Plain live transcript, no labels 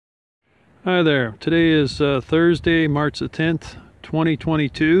Hi there. Today is Thursday, March the 10th,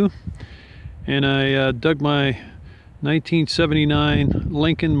 2022, and I dug my 1979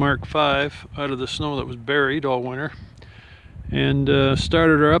 Lincoln Mark V out of the snow that was buried all winter and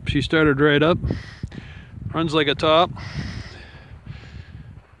started her up. She started right up, runs like a top.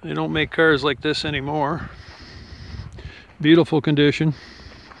 They don't make cars like this anymore. Beautiful condition.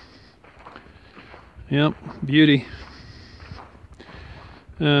 Yep, beauty.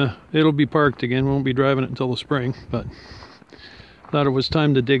 It'll be parked again. Won't be driving it until the spring, but thought it was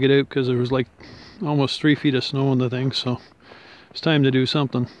time to dig it out because there was like almost 3 feet of snow in the thing, so it's time to do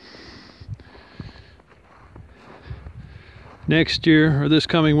something. Next year, or this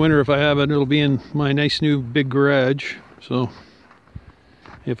coming winter if I have it, it'll be in my nice new big garage, so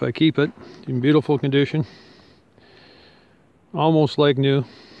if I keep it, in beautiful condition. Almost like new.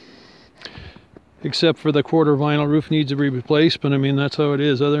 Except for the quarter vinyl roof needs to be replaced, but I mean that's how it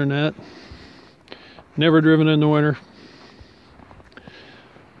is. Other than that, never driven in the winter.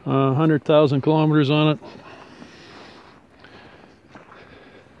 100,000 kilometers on it.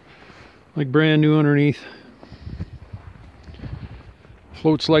 Like brand new underneath.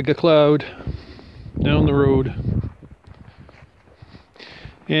 Floats like a cloud down the road.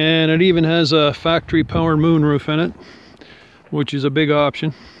 And it even has a factory powered moonroof in it, which is a big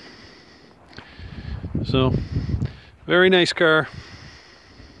option. So, very nice car.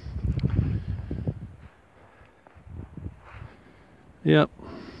 Yep.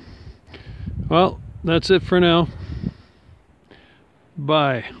 Well, that's it for now.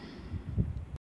 Bye.